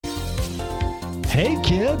Hey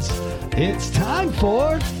kids, it's time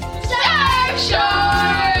for Surf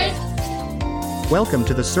Shorts! Welcome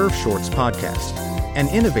to the Surf Shorts podcast, an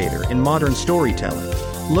innovator in modern storytelling,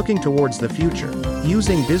 looking towards the future,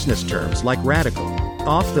 using business terms like radical,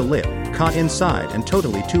 off the lip, caught inside, and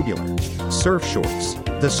totally tubular. Surf Shorts,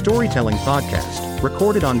 the storytelling podcast,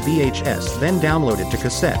 recorded on VHS, then downloaded to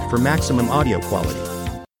cassette for maximum audio quality.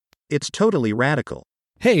 It's totally radical.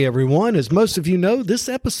 Hey everyone, as most of you know, this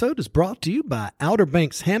episode is brought to you by Outer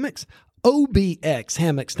Banks Hammocks,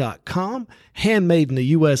 obxhammocks.com, handmade in the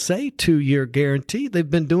USA, 2-year guarantee. They've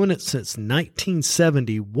been doing it since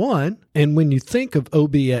 1971. And when you think of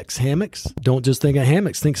OBX hammocks, don't just think of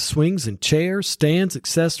hammocks, think of swings and chairs, stands,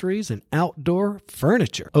 accessories, and outdoor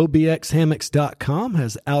furniture. obxhammocks.com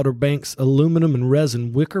has Outer Banks aluminum and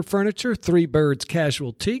resin wicker furniture, Three Birds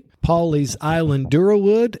casual teak, Pawleys Island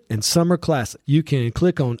Durawood, and Summer Classic. You can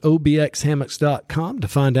click on obxhammocks.com to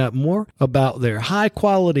find out more about their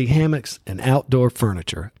high-quality hammocks and outdoor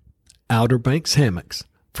furniture. Outer Banks Hammocks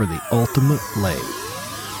for the ultimate lay.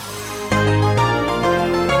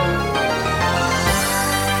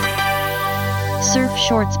 Surf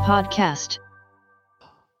Shorts Podcast.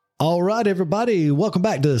 All right, everybody. Welcome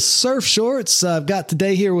back to Surf Shorts. I've got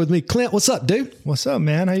today here with me Clint. What's up, dude? What's up,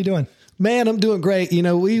 man? How you doing? Man, I'm doing great. You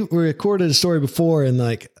know, we recorded a story before and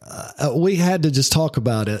we had to just talk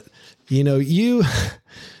about it. You know,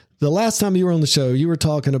 the last time you were on the show, you were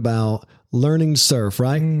talking about learning to surf,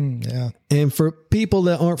 right? Yeah. And for people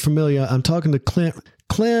that aren't familiar, I'm talking to Clint.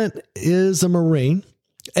 Clint is a Marine,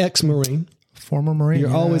 ex-Marine. Former Marine.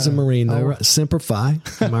 You're always a Marine, though, right? Semper Fi.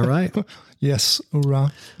 Am I right? Yes.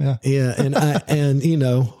 Hoorah. Yeah. Yeah. And you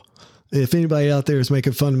know, if anybody out there is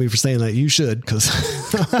making fun of me for saying that, you should, because,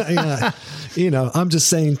 you know, I'm just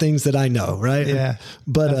saying things that I know, right? Yeah.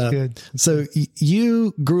 But that's good. So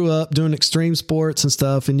you grew up doing extreme sports and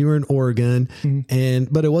stuff, and you were in Oregon,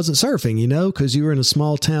 but it wasn't surfing, you know, because you were in a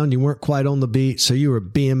small town. You weren't quite on the beach, so you were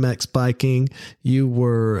BMX biking, you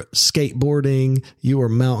were skateboarding, you were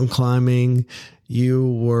mountain climbing,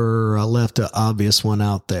 you were left an obvious one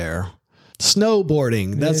out there.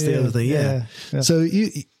 Snowboarding. That's the other thing. Yeah. So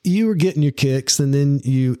you were getting your kicks, and then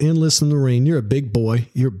you enlist in the Marine. You're a big boy.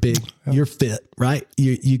 You're big. You're fit, right?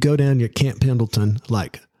 You go down your Camp Pendleton,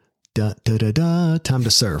 like, time to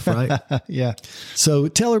surf, right? Yeah. So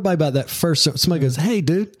tell everybody about that first. Somebody goes, hey,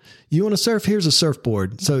 dude, you want to surf? Here's a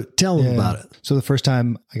surfboard. So tell them about it. So the first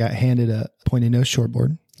time I got handed a pointy nose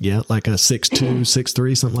shortboard. Yeah, like a 6'2",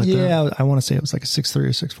 6'3", something like that. Yeah, I want to say it was like a 6'3" or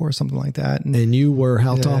 6'4", something like that. And you were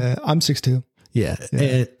how tall? I'm 6'2". Yeah.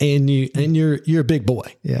 And you're a big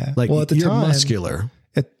boy. Yeah. Like, well, at the you're time, muscular.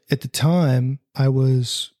 At the time,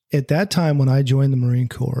 at that time when I joined the Marine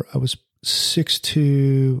Corps, I was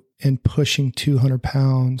 6'2" and pushing 200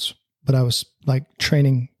 pounds, but I was like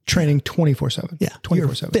training 24/7. Yeah.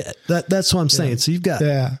 24/7. Fit. That's what I'm saying. So you've got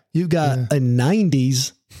a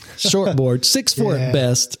 90s shortboard, 6'4" at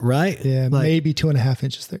best, right? Yeah. Like, maybe 2.5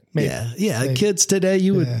 inches thick. Maybe. Yeah. Maybe. Kids today,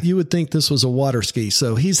 you would think this was a water ski.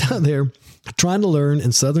 So he's out there trying to learn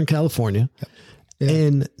in Southern California,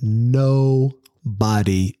 and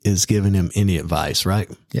nobody is giving him any advice,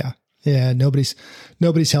 right? Yeah. Yeah. Nobody's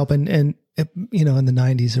helping. And you know, in the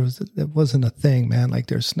 90s, it wasn't a thing, man. Like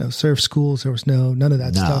there's no surf schools. There was none of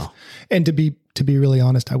that stuff. And to be really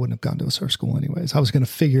honest, I wouldn't have gone to a surf school anyways. I was going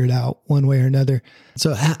to figure it out one way or another.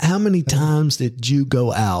 So how many times did you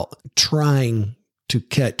go out trying to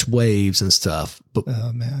catch waves and stuff? But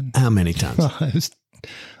oh man, how many times?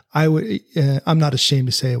 I'm not ashamed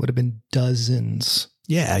to say it would have been dozens.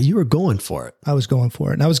 Yeah. You were going for it. I was going for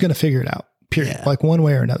it, and I was going to figure it out. Period. Yeah. Like one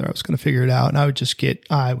way or another, I was going to figure it out, and I would just get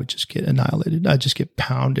annihilated. I'd just get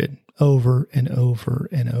pounded over and over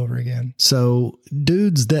and over again. So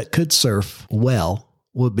dudes that could surf well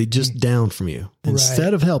would be just down from you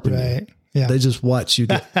instead of helping you. Yeah. They just watch you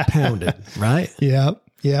get pounded, right? Yep.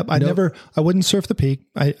 I wouldn't surf the peak.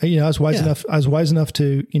 I was wise enough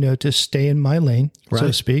to, to stay in my lane, so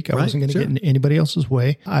to speak. I wasn't going to get in anybody else's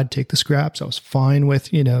way. I'd take the scraps. I was fine with,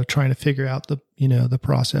 trying to figure out the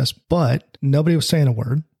process, but nobody was saying a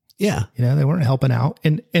word. Yeah. They weren't helping out.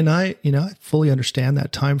 And I fully understand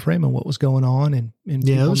that time frame and what was going on. And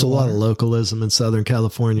there was a lot of localism in Southern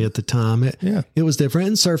California at the time. It was different,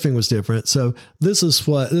 and surfing was different. So this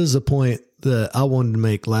is a point that I wanted to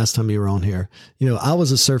make last time you were on here. I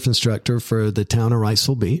was a surf instructor for the town of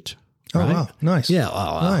Riceville Beach. Right? Oh, wow. Nice. Yeah.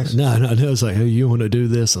 Nice. No. It was like, hey, you want to do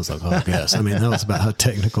this? I was like, oh, yes. I mean, that was about how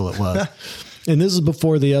technical it was. And this is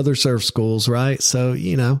before the other surf schools, right? So,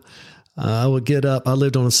 I would get up. I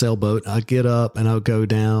lived on a sailboat. I'd get up and I would go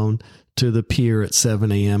down to the pier at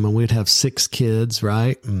 7 a.m. and we'd have 6 kids,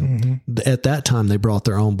 right? And at that time, they brought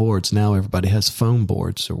their own boards. Now everybody has foam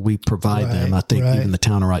boards, or we provide them. I think even the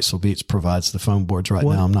town of Wrightsville Beach provides the foam boards now.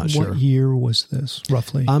 I'm not sure. What year was this,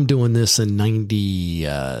 roughly? I'm doing this in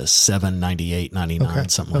 97, 98, 99,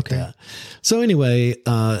 something like that. So anyway,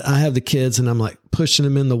 I have the kids and I'm like pushing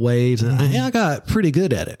them in the waves, and I got pretty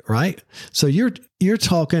good at it, right? So you're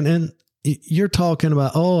talking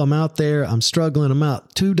about, I'm out there, I'm struggling, I'm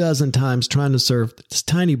out 24 times trying to surf this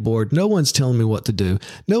tiny board. No one's telling me what to do.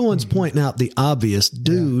 No one's pointing out the obvious,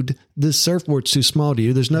 dude, this surfboard's too small to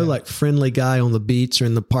you. There's no like friendly guy on the beach or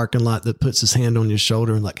in the parking lot that puts his hand on your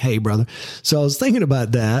shoulder and like, hey, brother. So I was thinking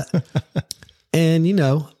about that. And,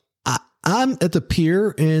 I'm at the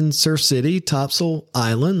pier in Surf City, Topsail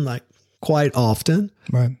Island, like quite often.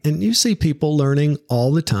 Right. And you see people learning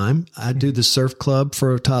all the time. I do the surf club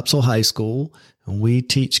for Topsail High School, and we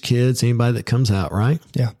teach kids, anybody that comes out, right?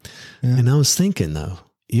 Yeah. And I was thinking though,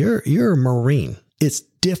 you're a Marine. It's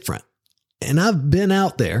different. And I've been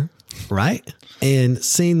out there, right? And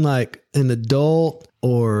seen like an adult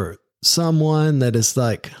or someone that is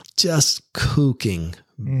like just kooking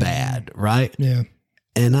bad, right? Yeah.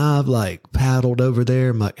 And I've like paddled over there.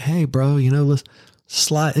 I'm like, hey, bro, let's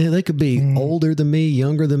slide. They could be older than me,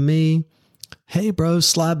 younger than me. Hey, bro,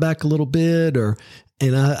 slide back a little bit.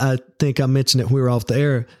 And I think I mentioned it when we were off the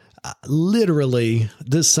air. Literally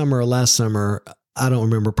this summer or last summer, I don't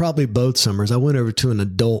remember, probably both summers, I went over to an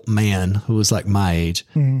adult man who was like my age.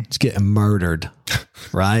 He's getting murdered,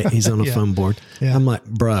 right? He's on a foam board. Yeah. I'm like,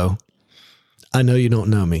 bro, I know you don't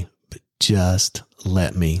know me, but just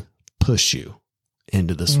let me push you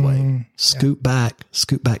into this wave. Scoot back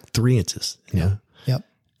 3 inches, Yep.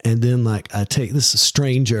 And then like I take this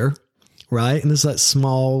stranger, right? And it's like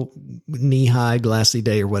small knee high glassy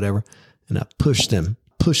day or whatever. And I push them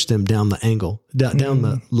down the angle, down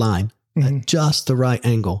the line at just the right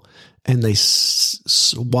angle. And they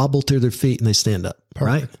wobble through their feet and they stand up.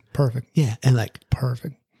 Right? Perfect. Yeah. And like,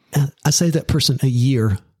 perfect. And I saved that person a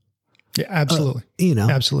year. Yeah, absolutely.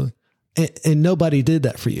 Absolutely. And nobody did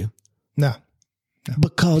that for you. No.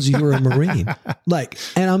 Because you were a Marine.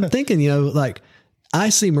 And I'm thinking, like I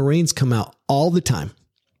see Marines come out all the time.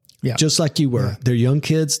 Yeah. Just like you were. Yeah. They're young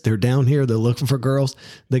kids. They're down here. They're looking for girls.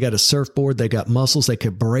 They got a surfboard. They got muscles. They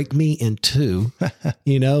could break me in two,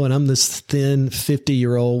 and I'm this thin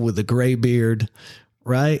 50-year-old with a gray beard.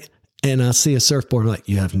 Right. And I see a surfboard. I'm like,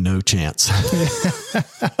 you have no chance.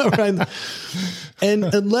 Right. And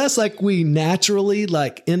unless like we naturally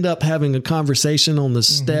like end up having a conversation on the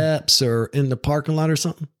steps or in the parking lot or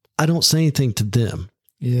something, I don't say anything to them.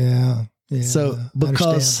 Yeah. So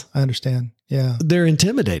because I understand. Yeah. They're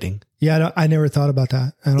intimidating. Yeah. I never thought about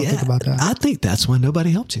that. I don't think about that. I think that's why nobody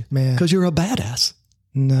helped you, man, because you're a badass.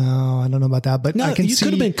 No, I don't know about that, but I can you could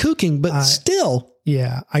have been cooking, but still.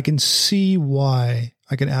 Yeah. I can see why.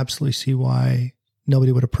 I can absolutely see why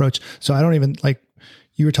nobody would approach. So I don't even like,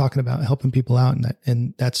 you were talking about helping people out,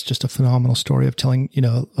 and that's just a phenomenal story of telling,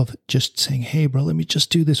 of just saying, hey, bro, let me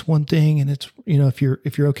just do this one thing. And it's, if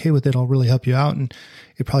you're okay with it, I'll really help you out. And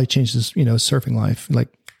it probably changes, surfing life, like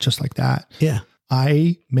just like that. Yeah.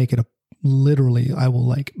 I will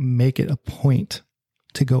like make it a point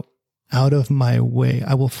to go out of my way.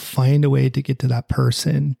 I will find a way to get to that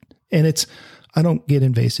person. And I don't get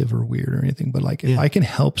invasive or weird or anything, but like if I can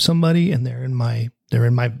help somebody and they're in my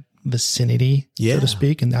vicinity, so to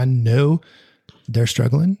speak, and I know they're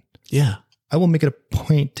struggling. Yeah. I will make it a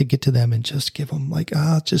point to get to them and just give them like,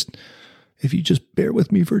 if you just bear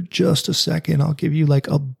with me for just a second, I'll give you like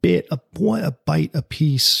a bite a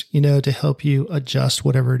piece, to help you adjust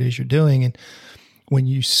whatever it is you're doing. And when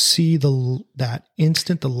you see that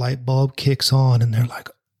instant, the light bulb kicks on and they're like,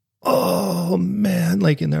 oh man,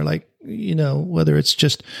 like, and they're like, whether it's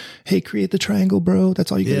just, hey, create the triangle, bro.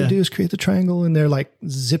 That's all you got to do is create the triangle. And they're like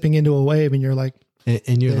zipping into a wave and you're like,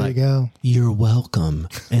 and you're like, you're welcome.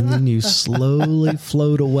 And then you slowly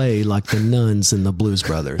float away like the nuns in the Blues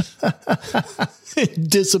Brothers.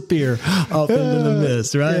 Disappear off into the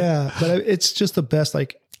mist, right? Yeah. But it's just the best.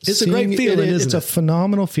 Like, it's a great feeling, isn't it? It's a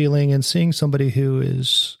phenomenal feeling. And seeing somebody who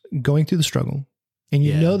is going through the struggle, and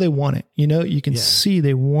they want it. You can see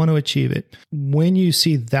they want to achieve it. When you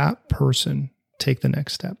see that person take the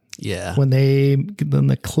next step. Yeah. When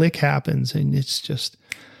the click happens, and it's just,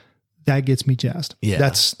 that gets me jazzed. Yeah.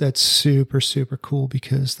 That's super, super cool,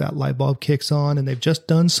 because that light bulb kicks on and they've just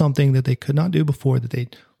done something that they could not do before,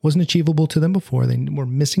 that wasn't achievable to them before. They were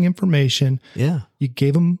missing information. Yeah. You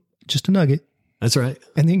gave them just a nugget. That's right.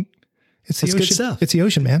 And then It's the That's good ocean. stuff. It's the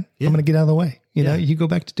ocean, man. Yeah. I'm going to get out of the way. You know, Yeah. you go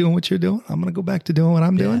back to doing what you're doing. I'm going to go back to doing what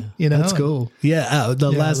I'm doing. You know, that's cool. Yeah.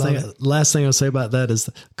 The last thing I'll say about that is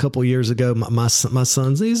a couple years ago, my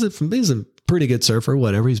son's, he's a pretty good surfer,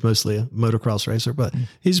 whatever. He's mostly a motocross racer, but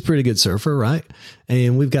he's a pretty good surfer. Right.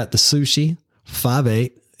 And we've got the Sushi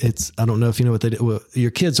 5.8. I don't know if you know what they do. Well, your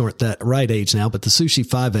kids aren't that right age now, but the Sushi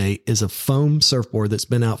 5.8 is a foam surfboard that's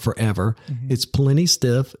been out forever. Mm-hmm. It's plenty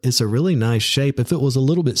stiff. It's a really nice shape. If it was a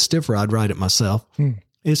little bit stiffer, I'd ride it myself.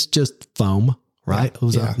 It's just foam, right? It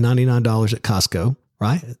was $99 at Costco,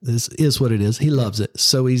 right? This is what it is. He loves it.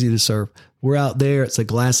 So easy to surf. We're out there. It's a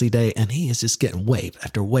glassy day, and he is just getting wave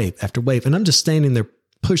after wave after wave. And I'm just standing there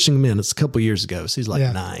pushing him in. It's a couple years ago. So he's like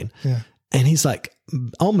 9. Yeah. And he's like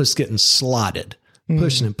almost getting slotted.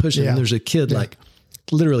 Pushing and pushing. And there's a kid like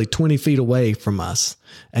literally 20 feet away from us.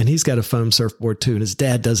 And he's got a foam surfboard too. And his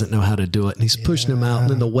dad doesn't know how to do it. And he's pushing him out. And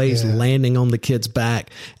then the waves landing on the kid's back.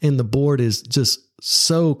 And the board is just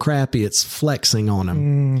so crappy. It's flexing on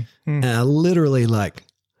him. And I literally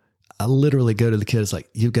go to the kid. It's like,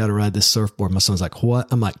 you've got to ride this surfboard. My son's like,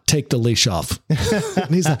 what? I'm like, take the leash off. And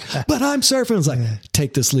he's like, but I'm surfing. I was like,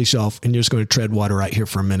 take this leash off and you're just going to tread water right here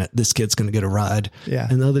for a minute. This kid's going to get a ride. Yeah.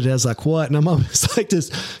 And the other dad's like, what? And I'm almost like,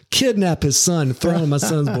 just kidnap his son, throw him on my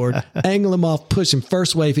son's board, angle him off, push him.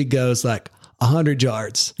 First wave, he goes like 100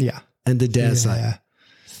 yards. Yeah. And the dad's like,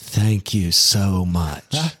 thank you so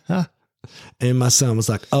much. And my son was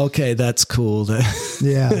like, okay, that's cool. That's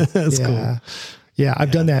cool. Yeah,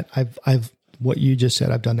 I've done that. I've what you just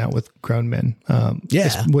said. I've done that with grown men.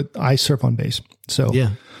 I surf on base. So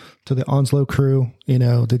to the Onslow crew, you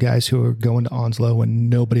know, the guys who are going to Onslow when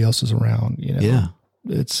nobody else is around, you know,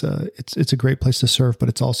 it's a great place to surf, but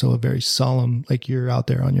it's also a very solemn, like you're out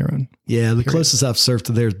there on your own. Yeah, the closest I've surfed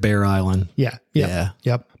to there is Bear Island. Yep.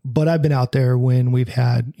 But I've been out there when we've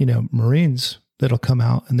had, you know, Marines that'll come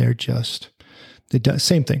out and they're just. They do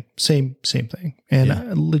same thing. And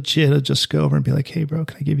I legit I'll just go over and be like, hey bro,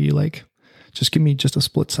 can I give you just give me just a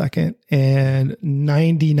split second. And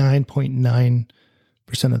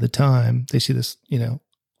 99.9% of the time they see this, you know,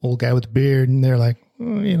 old guy with a beard and they're like,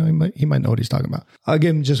 oh, you know, he might know what he's talking about. I'll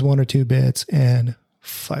give him just 1 or 2 bits and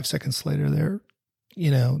 5 seconds later they're,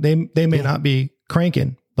 you know, they may not be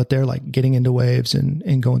cranking, but they're like getting into waves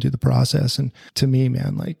and going through the process. And to me,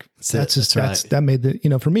 man, like that made the, you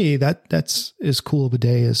know, for me, that's as cool of a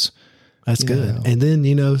day as that's good. Know. And then,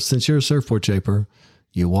 you know, since you're a surfboard shaper,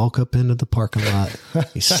 you walk up into the parking lot,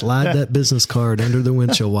 you slide that business card under the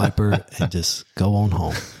windshield wiper and just go on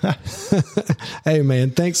home. Hey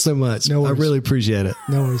man, thanks so much. No worries. I really appreciate it.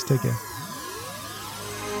 No worries. Take care.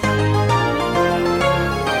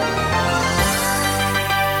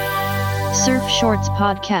 Surf Shorts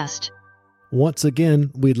Podcast. Once again,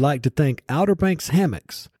 we'd like to thank Outer Banks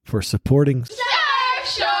Hammocks for supporting Surf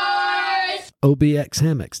Shorts!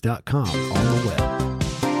 obxhammocks.com on the web.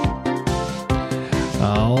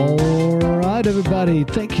 All right, everybody.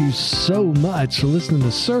 Thank you so much for listening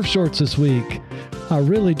to Surf Shorts this week. I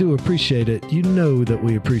really do appreciate it. You know that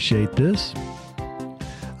we appreciate this.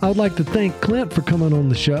 I would like to thank Clint for coming on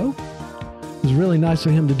the show. It was really nice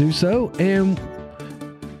of him to do so. And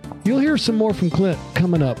you'll hear some more from Clint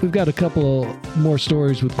coming up. We've got a couple of more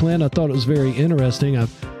stories with Clint. I thought it was very interesting.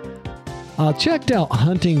 I checked out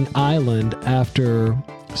Hunting Island after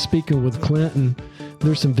speaking with Clint, and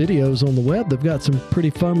there's some videos on the web. They've got some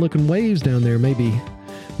pretty fun-looking waves down there, maybe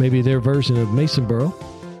their version of Masonboro.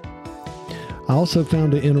 I also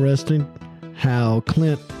found it interesting how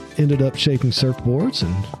Clint ended up shaping surfboards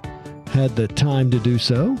and had the time to do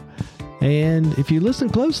so. And if you listen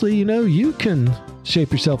closely, you know, you can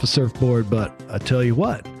shape yourself a surfboard, but I tell you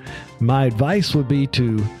what, my advice would be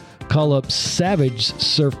to call up Savage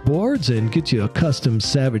Surfboards and get you a custom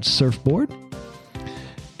Savage surfboard.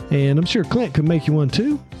 And I'm sure Clint could make you one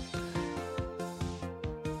too.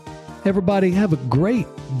 Everybody have a great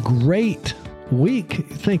week.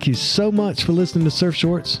 Thank you so much for listening to Surf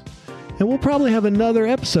Shorts. And we'll probably have another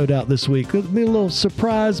episode out this week. It'll be a little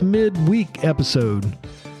surprise midweek episode.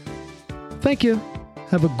 Thank you.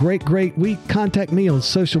 Have a great week. Contact me on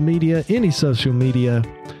social media, any social media,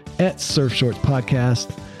 at Surf Shorts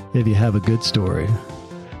Podcast if you have a good story.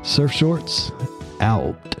 Surf Shorts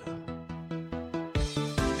out.